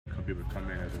be able to come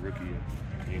in as a rookie,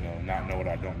 not know what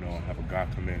I don't know, and have a guy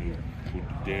come in who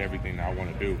did everything that I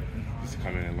want to do, just to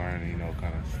come in and learn and,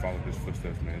 kind of follow his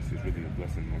footsteps, man. It's just really a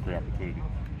blessing and a great opportunity.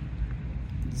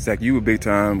 Zach, you a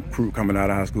big-time recruit coming out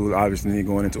of high school, obviously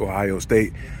going into Ohio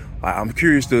State. I'm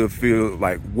curious to feel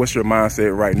like what's your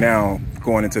mindset right now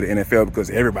going into the NFL, because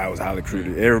everybody was highly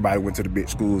recruited. Everybody went to the big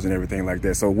schools and everything like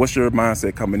that. So what's your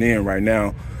mindset coming in right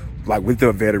now, like with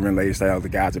the veteran lifestyle, the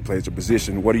guys that plays the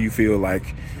position? What do you feel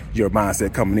like your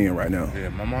mindset coming in right now? Yeah,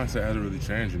 my mindset hasn't really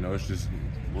changed. It's just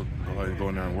go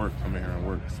in there and work. Come in here and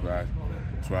work. That's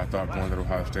what I thought going to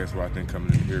Ohio State. That's what I think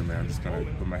coming in here, man. I'm just going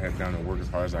to put my head down and work as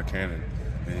hard as I can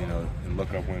and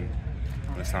look up when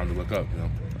it's time to look up,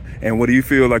 And what do you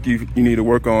feel like you need to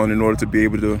work on in order to be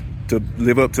able to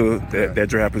live up to that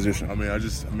draft position? I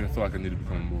feel like I need to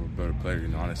become a better player.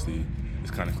 Honestly,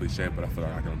 it's kind of cliche, but I feel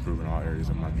like I can improve in all areas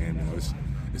of my game.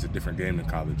 It's a different game than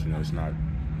college. It's not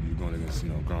you're going against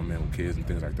grown men with kids and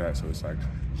things like that. So it's like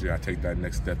you gotta take that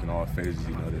next step in all phases.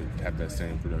 To have that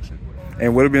same production.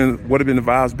 And what have been the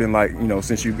vibes been like?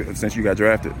 Since you got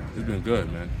drafted. It's been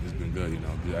good, man. It's been good.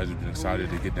 I've just been excited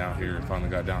to get down here. Finally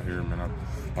got down here, man.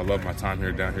 I love my time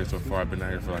down here so far. I've been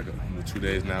down here for like 2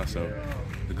 days now, so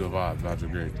the good vibes. Vibes are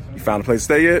great. You found a place to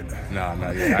stay yet? Nah,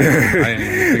 not yet. I didn't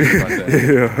even think about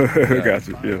that. Yeah, got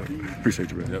you. Yeah,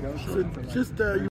 appreciate you, man. Yep, sure. So just